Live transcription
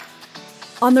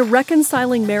On the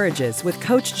Reconciling Marriages with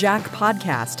Coach Jack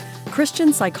podcast,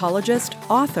 Christian psychologist,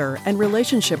 author, and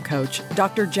relationship coach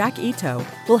Dr. Jack Ito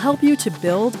will help you to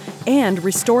build and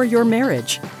restore your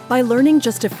marriage. By learning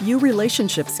just a few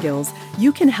relationship skills,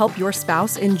 you can help your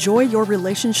spouse enjoy your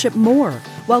relationship more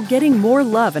while getting more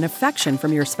love and affection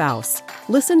from your spouse.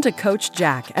 Listen to Coach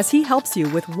Jack as he helps you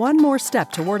with one more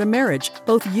step toward a marriage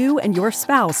both you and your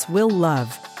spouse will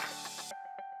love.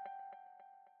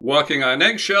 Walking on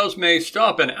eggshells may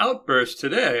stop an outburst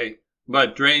today,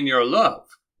 but drain your love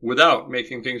without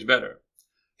making things better.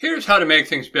 Here's how to make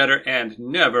things better and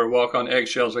never walk on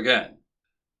eggshells again.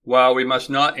 While we must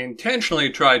not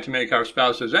intentionally try to make our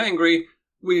spouses angry,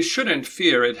 we shouldn't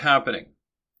fear it happening.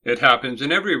 It happens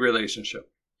in every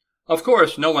relationship. Of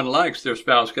course, no one likes their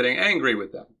spouse getting angry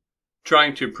with them.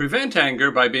 Trying to prevent anger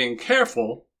by being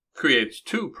careful creates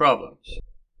two problems.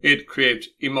 It creates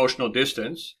emotional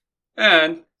distance,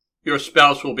 and your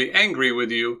spouse will be angry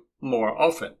with you more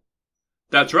often.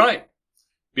 That's right.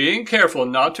 Being careful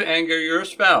not to anger your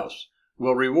spouse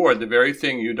will reward the very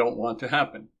thing you don't want to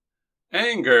happen.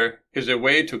 Anger is a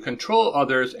way to control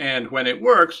others, and when it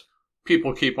works,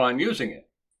 people keep on using it.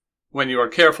 When you are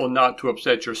careful not to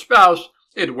upset your spouse,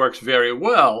 it works very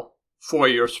well for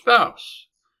your spouse.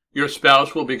 Your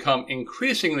spouse will become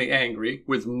increasingly angry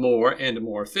with more and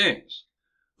more things.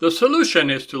 The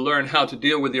solution is to learn how to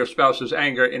deal with your spouse's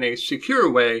anger in a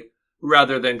secure way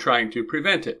rather than trying to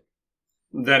prevent it.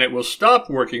 Then it will stop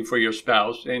working for your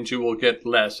spouse and you will get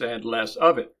less and less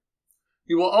of it.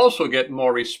 You will also get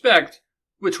more respect,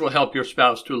 which will help your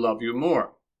spouse to love you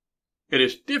more. It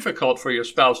is difficult for your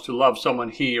spouse to love someone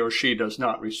he or she does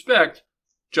not respect,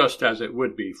 just as it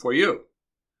would be for you.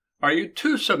 Are you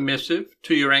too submissive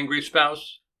to your angry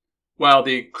spouse? While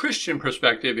the Christian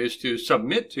perspective is to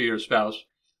submit to your spouse,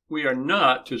 we are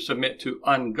not to submit to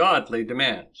ungodly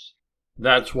demands.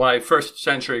 That's why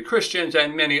first-century Christians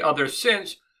and many others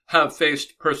since have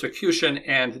faced persecution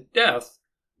and death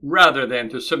rather than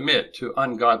to submit to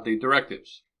ungodly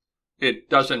directives. It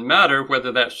doesn't matter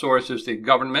whether that source is the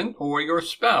government or your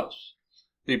spouse.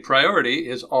 The priority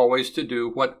is always to do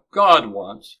what God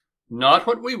wants, not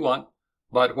what we want,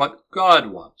 but what God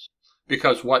wants,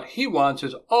 because what He wants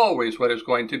is always what is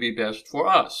going to be best for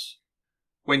us.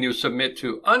 When you submit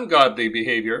to ungodly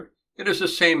behavior, it is the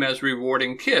same as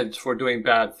rewarding kids for doing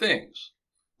bad things.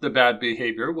 The bad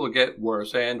behavior will get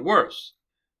worse and worse.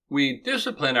 We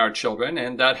discipline our children,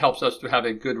 and that helps us to have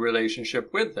a good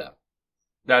relationship with them.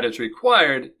 That is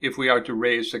required if we are to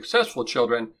raise successful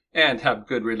children and have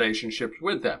good relationships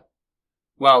with them.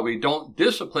 While we don't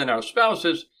discipline our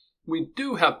spouses, we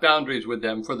do have boundaries with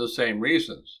them for the same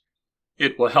reasons.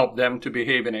 It will help them to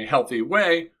behave in a healthy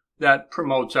way that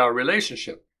promotes our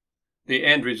relationship. The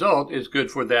end result is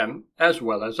good for them as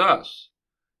well as us.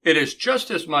 It is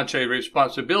just as much a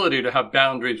responsibility to have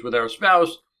boundaries with our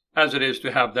spouse as it is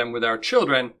to have them with our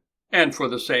children, and for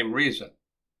the same reason.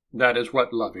 That is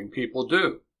what loving people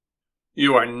do.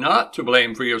 You are not to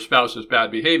blame for your spouse's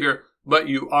bad behavior, but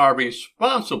you are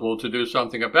responsible to do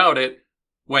something about it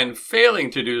when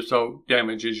failing to do so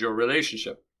damages your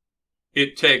relationship.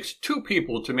 It takes two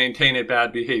people to maintain a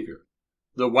bad behavior.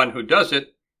 The one who does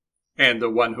it, and the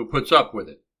one who puts up with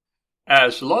it.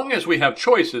 As long as we have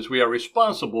choices, we are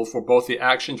responsible for both the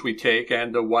actions we take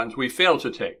and the ones we fail to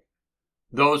take.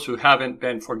 Those who haven't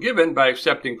been forgiven by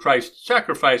accepting Christ's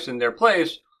sacrifice in their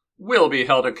place will be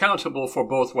held accountable for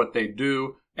both what they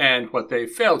do and what they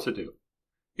fail to do.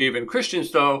 Even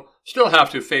Christians, though, still have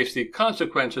to face the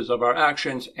consequences of our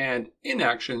actions and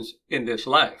inactions in this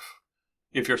life.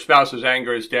 If your spouse's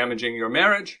anger is damaging your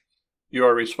marriage, you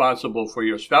are responsible for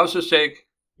your spouse's sake,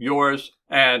 yours,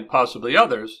 and possibly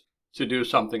others, to do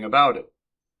something about it.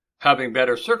 Having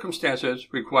better circumstances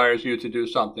requires you to do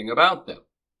something about them.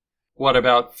 What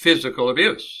about physical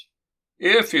abuse?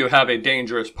 If you have a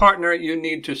dangerous partner, you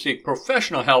need to seek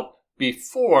professional help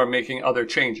before making other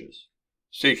changes.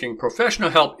 Seeking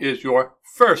professional help is your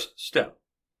first step.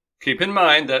 Keep in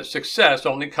mind that success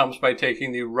only comes by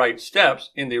taking the right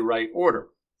steps in the right order.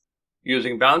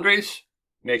 Using boundaries,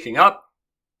 making up,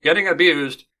 getting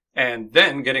abused, and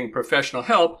then getting professional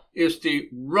help is the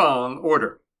wrong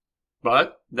order.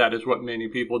 But that is what many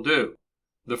people do.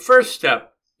 The first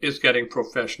step is getting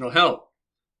professional help.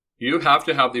 You have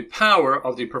to have the power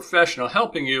of the professional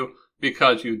helping you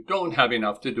because you don't have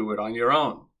enough to do it on your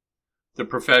own. The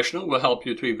professional will help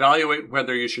you to evaluate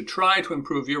whether you should try to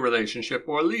improve your relationship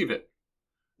or leave it.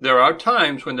 There are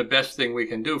times when the best thing we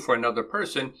can do for another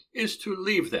person is to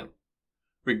leave them.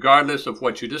 Regardless of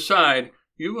what you decide,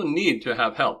 you will need to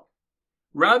have help.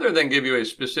 Rather than give you a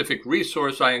specific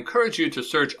resource, I encourage you to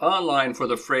search online for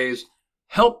the phrase,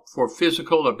 Help for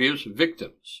Physical Abuse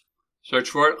Victims. Search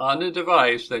for it on the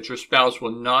device that your spouse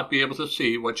will not be able to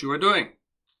see what you are doing.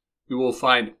 You will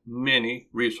find many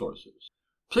resources.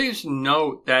 Please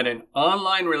note that an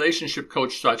online relationship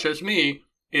coach such as me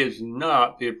is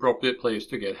not the appropriate place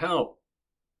to get help.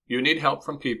 You need help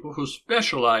from people who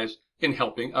specialize in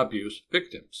helping abuse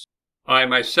victims. I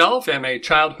myself am a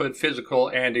childhood physical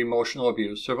and emotional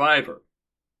abuse survivor.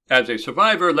 As a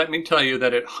survivor, let me tell you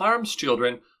that it harms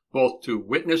children both to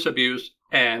witness abuse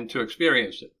and to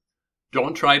experience it.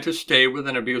 Don't try to stay with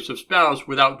an abusive spouse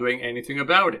without doing anything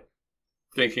about it,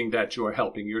 thinking that you are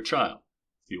helping your child.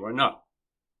 You are not.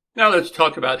 Now let's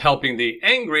talk about helping the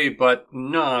angry but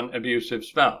non-abusive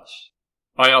spouse.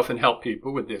 I often help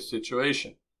people with this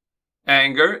situation.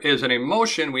 Anger is an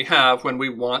emotion we have when we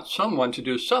want someone to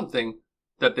do something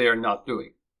that they are not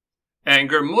doing.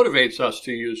 Anger motivates us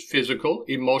to use physical,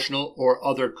 emotional, or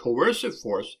other coercive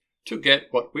force to get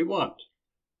what we want.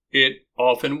 It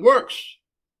often works,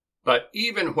 but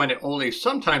even when it only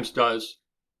sometimes does,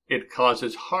 it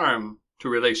causes harm to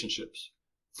relationships.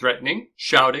 Threatening,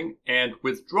 shouting, and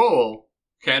withdrawal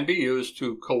can be used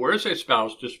to coerce a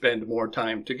spouse to spend more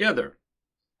time together.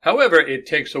 However, it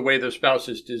takes away the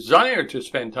spouse's desire to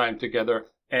spend time together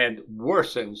and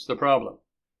worsens the problem.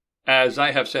 As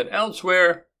I have said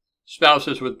elsewhere,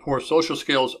 spouses with poor social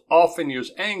skills often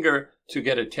use anger to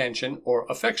get attention or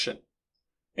affection.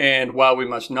 And while we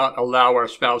must not allow our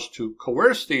spouse to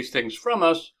coerce these things from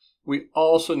us, we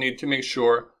also need to make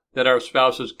sure that our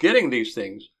spouse is getting these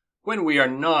things when we are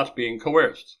not being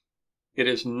coerced. It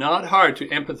is not hard to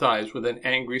empathize with an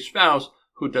angry spouse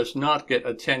who does not get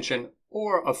attention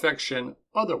or affection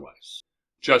otherwise.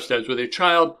 Just as with a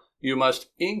child, you must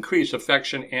increase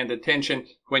affection and attention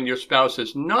when your spouse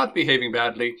is not behaving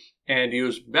badly and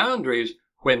use boundaries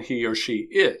when he or she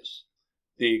is.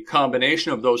 The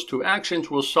combination of those two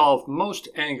actions will solve most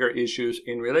anger issues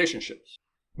in relationships.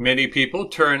 Many people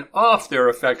turn off their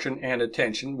affection and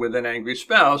attention with an angry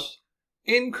spouse,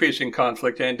 increasing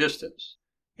conflict and distance.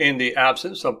 In the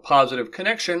absence of positive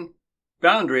connection,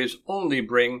 boundaries only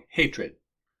bring hatred.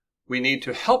 We need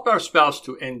to help our spouse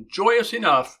to enjoy us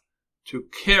enough to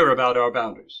care about our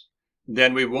boundaries.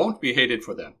 Then we won't be hated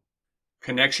for them.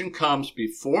 Connection comes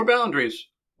before boundaries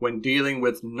when dealing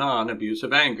with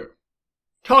non-abusive anger.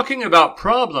 Talking about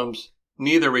problems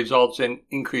neither results in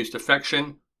increased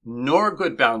affection nor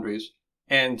good boundaries,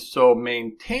 and so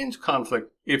maintains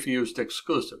conflict if used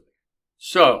exclusively.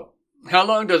 So, how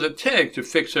long does it take to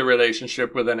fix a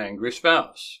relationship with an angry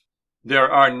spouse?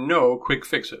 There are no quick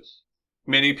fixes.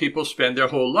 Many people spend their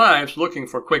whole lives looking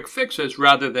for quick fixes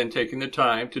rather than taking the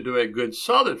time to do a good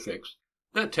solid fix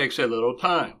that takes a little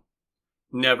time.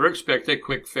 Never expect a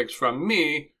quick fix from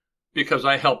me because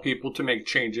I help people to make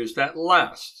changes that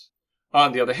last.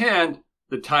 On the other hand,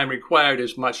 the time required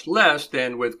is much less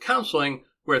than with counseling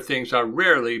where things are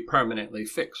rarely permanently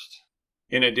fixed.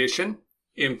 In addition,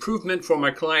 improvement for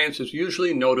my clients is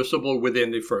usually noticeable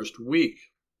within the first week.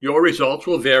 Your results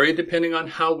will vary depending on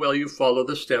how well you follow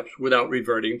the steps without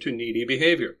reverting to needy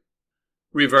behavior.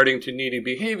 Reverting to needy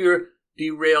behavior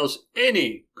derails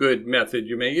any good method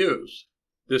you may use.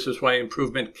 This is why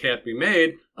improvement can't be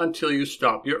made until you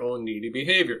stop your own needy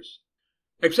behaviors.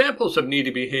 Examples of needy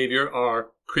behavior are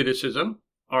criticism,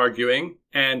 arguing,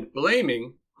 and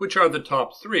blaming, which are the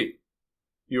top three.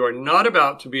 You are not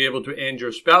about to be able to end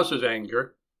your spouse's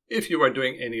anger if you are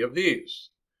doing any of these.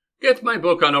 Get my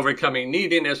book on overcoming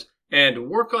neediness and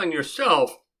work on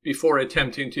yourself before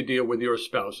attempting to deal with your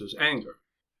spouse's anger.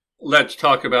 Let's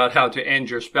talk about how to end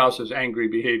your spouse's angry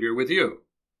behavior with you.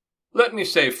 Let me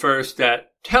say first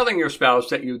that telling your spouse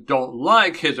that you don't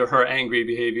like his or her angry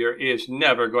behavior is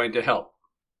never going to help.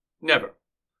 Never.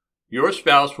 Your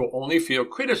spouse will only feel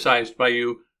criticized by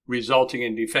you, resulting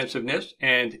in defensiveness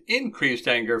and increased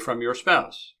anger from your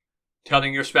spouse.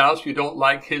 Telling your spouse you don't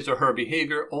like his or her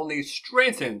behavior only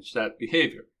strengthens that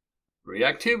behavior.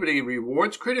 Reactivity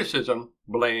rewards criticism,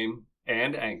 blame,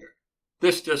 and anger.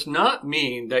 This does not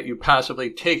mean that you passively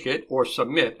take it or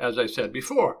submit, as I said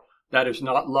before. That is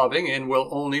not loving and will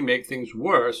only make things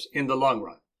worse in the long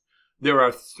run. There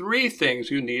are 3 things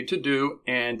you need to do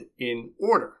and in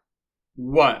order.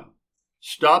 1.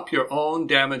 Stop your own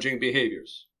damaging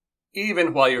behaviors,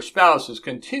 even while your spouse is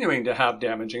continuing to have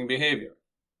damaging behavior.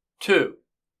 2.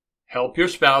 Help your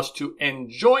spouse to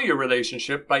enjoy your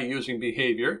relationship by using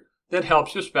behavior that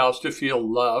helps your spouse to feel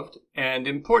loved and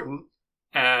important.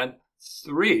 And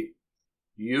 3.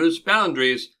 Use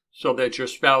boundaries so that your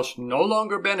spouse no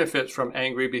longer benefits from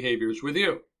angry behaviors with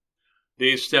you.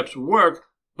 These steps work,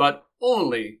 but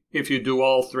only if you do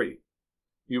all 3.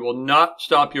 You will not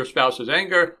stop your spouse's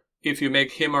anger if you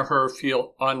make him or her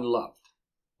feel unloved.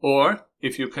 or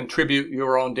if you contribute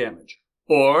your own damage,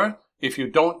 or if you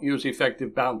don't use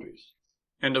effective boundaries.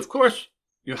 And of course,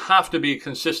 you have to be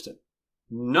consistent.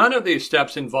 None of these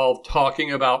steps involve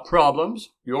talking about problems,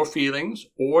 your feelings,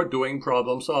 or doing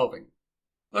problem solving.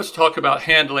 Let's talk about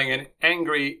handling an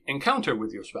angry encounter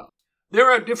with your spouse. There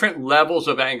are different levels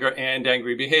of anger and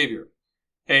angry behavior.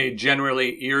 A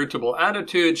generally irritable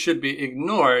attitude should be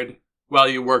ignored while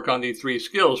you work on the 3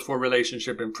 skills for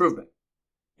relationship improvement.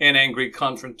 An angry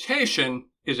confrontation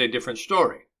is a different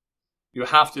story. You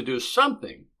have to do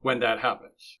something when that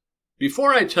happens.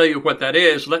 Before I tell you what that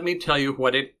is, let me tell you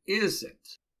what it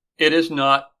isn't. It is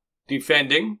not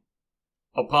defending,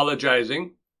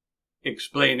 apologizing,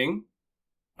 explaining,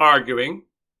 arguing,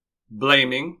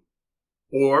 blaming,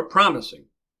 or promising.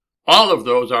 All of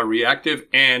those are reactive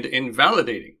and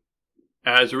invalidating.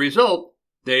 As a result,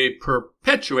 they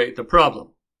perpetuate the problem.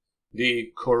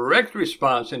 The correct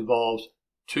response involves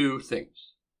 2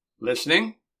 things: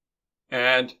 listening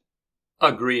and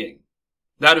agreeing.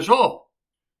 That is all.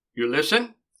 You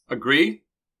listen, agree,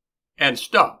 and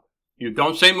stop. You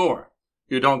don't say more.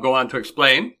 You don't go on to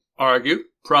explain, argue,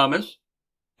 promise,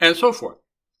 and so forth.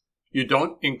 You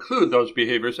don't include those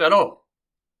behaviors at all.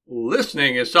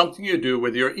 Listening is something you do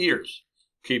with your ears.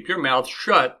 Keep your mouth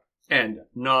shut and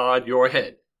nod your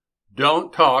head.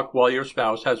 Don't talk while your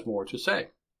spouse has more to say.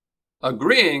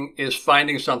 Agreeing is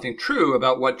finding something true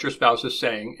about what your spouse is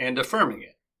saying and affirming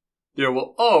it. There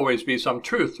will always be some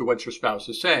truth to what your spouse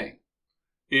is saying.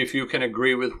 If you can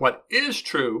agree with what is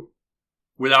true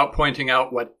without pointing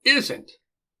out what isn't,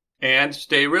 and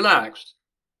stay relaxed,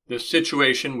 the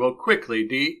situation will quickly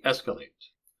de-escalate.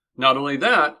 Not only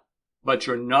that, but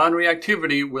your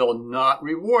non-reactivity will not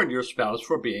reward your spouse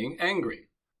for being angry.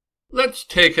 Let's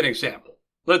take an example.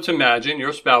 Let's imagine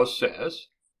your spouse says,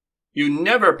 "You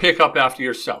never pick up after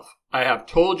yourself. I have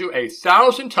told you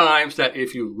 1,000 times that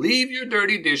if you leave your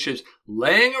dirty dishes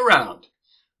laying around,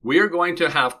 we are going to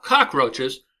have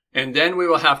cockroaches, and then we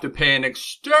will have to pay an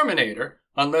exterminator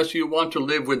unless you want to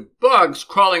live with bugs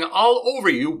crawling all over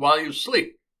you while you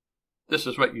sleep." This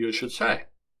is what you should say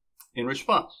in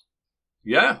response.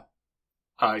 "Yeah,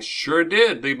 I sure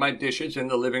did leave my dishes in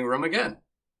the living room again."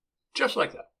 Just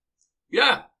like that.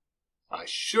 "Yeah, I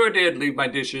sure did leave my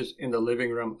dishes in the living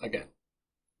room again."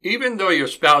 Even though your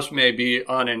spouse may be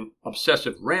on an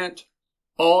obsessive rant,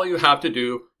 all you have to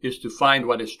do is to find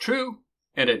what is true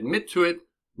and admit to it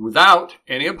without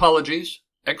any apologies,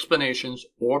 explanations,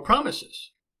 or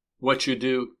promises. What you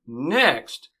do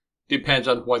next depends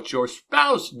on what your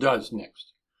spouse does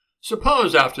next.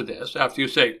 Suppose after this, after you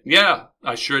say, "Yeah,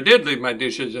 I sure did leave my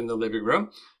dishes in the living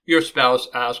room," your spouse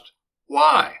asks,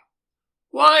 "Why?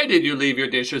 Why did you leave your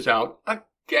dishes out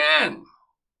again?"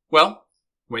 Well,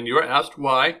 when you're asked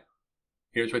why,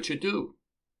 here's what you do.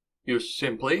 You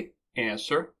simply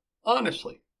answer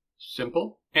honestly.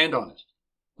 Simple and honest.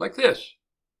 Like this: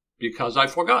 "Because I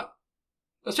forgot."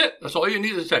 That's it. That's all you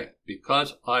need to say.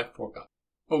 "Because I forgot."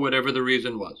 Or whatever the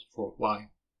reason was for why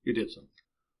you did something.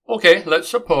 Okay, let's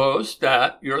suppose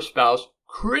that your spouse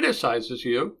criticizes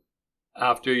you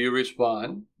after you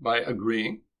respond by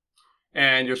agreeing,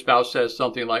 and your spouse says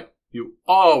something like, "You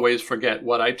always forget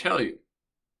what I tell you."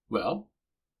 Well,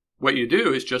 what you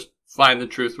do is just find the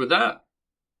truth with that.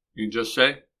 You just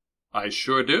say, "I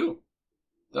sure do."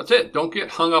 That's it. Don't get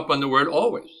hung up on the word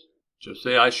always. Just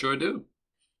say, "I sure do."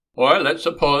 Or let's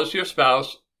suppose your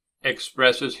spouse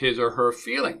expresses his or her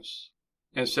feelings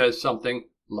and says something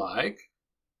like,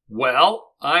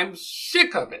 "Well, I'm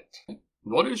sick of it."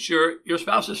 Notice your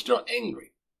spouse is still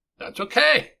angry. That's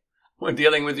okay. We're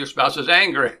dealing with your spouse's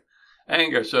anger,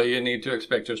 so you need to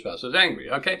expect your spouse is angry.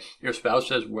 Okay, your spouse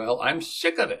says, "Well, I'm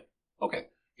sick of it." Okay,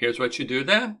 here's what you do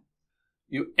then.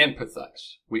 You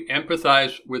empathize. We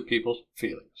empathize with people's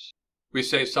feelings. We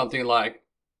say something like,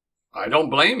 "I don't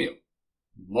blame you.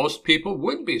 Most people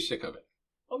would be sick of it."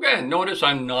 Okay, notice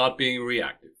I'm not being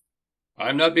reactive.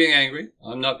 I'm not being angry.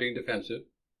 I'm not being defensive.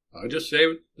 I just say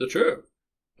the truth.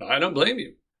 I don't blame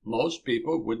you. Most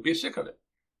people would be sick of it.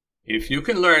 If you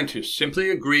can learn to simply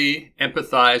agree,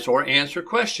 empathize, or answer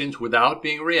questions without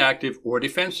being reactive or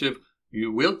defensive,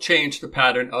 you will change the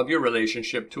pattern of your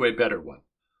relationship to a better one.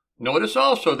 Notice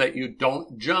also that you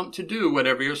don't jump to do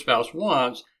whatever your spouse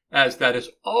wants, as that is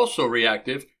also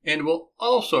reactive and will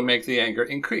also make the anger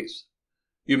increase.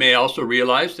 You may also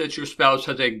realize that your spouse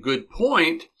has a good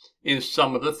point in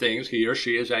some of the things he or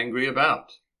she is angry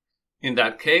about. In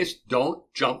that case,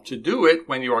 don't jump to do it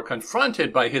when you are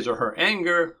confronted by his or her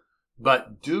anger,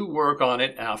 but do work on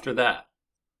it after that.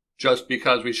 Just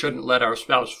because we shouldn't let our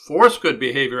spouse force good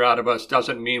behavior out of us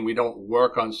doesn't mean we don't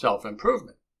work on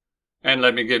self-improvement. And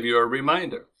let me give you a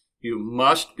reminder. You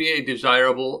must be a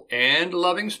desirable and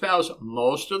loving spouse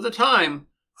most of the time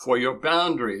for your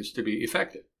boundaries to be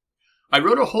effective. I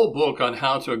wrote a whole book on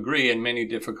how to agree in many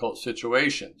difficult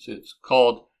situations. It's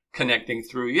called Connecting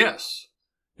Through Yes.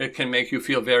 It can make you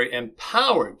feel very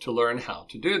empowered to learn how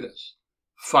to do this.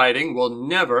 Fighting will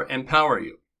never empower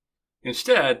you.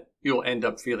 Instead, you'll end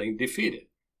up feeling defeated.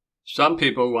 Some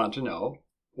people want to know,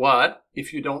 what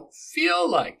if you don't feel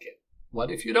like it?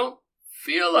 What if you don't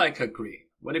feel like agreeing?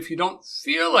 What if you don't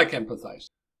feel like empathizing?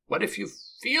 What if you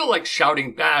feel like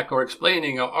shouting back or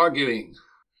explaining or arguing?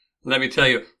 Let me tell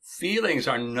you, feelings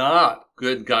are not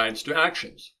good guides to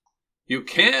actions. You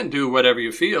can do whatever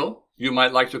you feel. You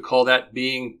might like to call that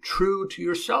being true to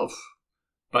yourself.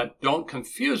 But don't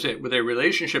confuse it with a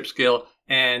relationship skill,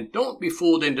 and don't be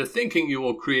fooled into thinking you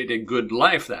will create a good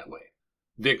life that way.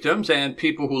 Victims and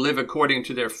people who live according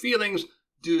to their feelings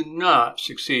do not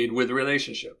succeed with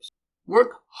relationships.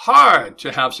 Work hard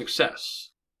to have success.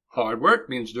 Hard work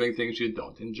means doing things you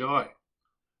don't enjoy.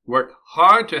 Work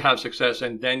hard to have success,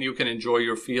 and then you can enjoy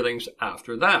your feelings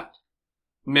after that.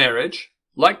 Marriage,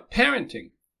 like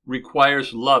parenting,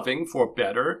 requires loving for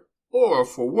better or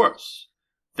for worse.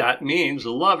 That means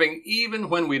loving even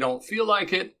when we don't feel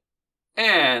like it,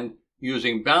 and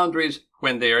using boundaries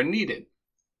when they are needed.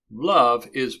 Love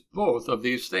is both of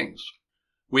these things.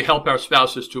 We help our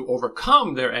spouses to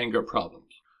overcome their anger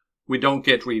problems. We don't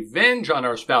get revenge on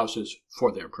our spouses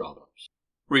for their problems.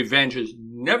 Revenge is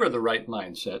never the right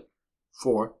mindset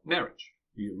for marriage.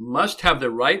 You must have the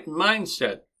right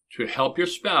mindset to help your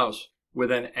spouse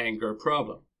with an anger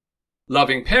problem.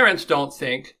 Loving parents don't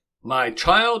think, my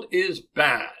child is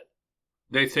bad.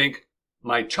 They think,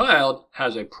 my child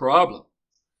has a problem.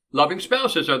 Loving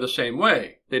spouses are the same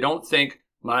way. They don't think,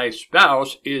 my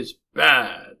spouse is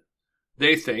bad.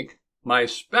 They think, my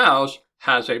spouse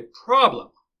has a problem.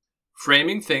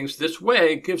 Framing things this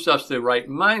way gives us the right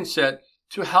mindset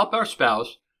to help our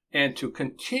spouse and to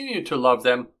continue to love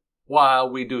them while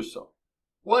we do so.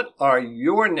 What are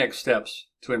your next steps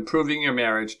to improving your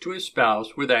marriage to a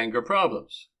spouse with anger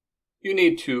problems? You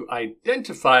need to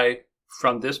identify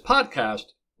from this podcast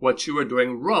what you are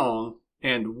doing wrong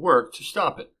and work to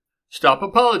stop it. Stop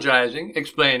apologizing,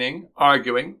 explaining,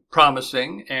 arguing,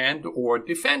 promising, and or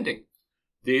defending.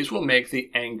 These will make the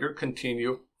anger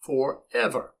continue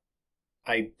forever.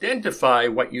 Identify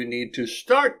what you need to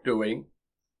start doing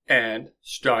and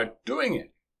start doing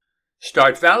it.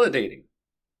 Start validating,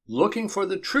 looking for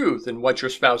the truth in what your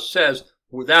spouse says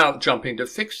without jumping to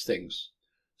fix things.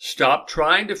 Stop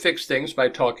trying to fix things by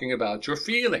talking about your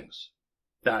feelings.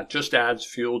 That just adds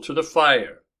fuel to the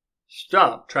fire.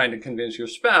 Stop trying to convince your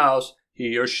spouse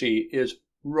he or she is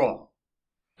wrong.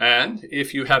 And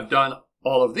if you have done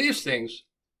all of these things,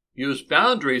 use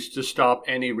boundaries to stop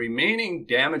any remaining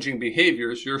damaging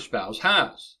behaviors your spouse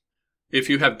has. If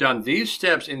you have done these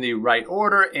steps in the right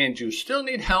order and you still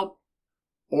need help,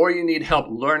 or you need help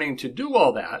learning to do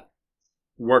all that,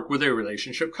 work with a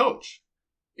relationship coach.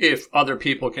 If other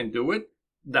people can do it,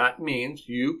 that means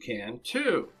you can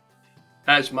too.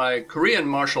 As my Korean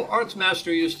martial arts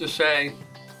master used to say,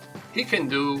 he can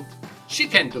do, she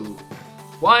can do,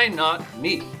 why not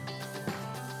me?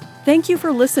 Thank you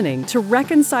for listening to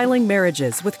Reconciling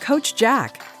Marriages with Coach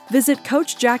Jack. Visit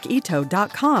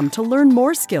CoachJackIto.com to learn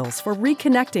more skills for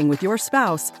reconnecting with your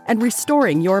spouse and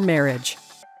restoring your marriage.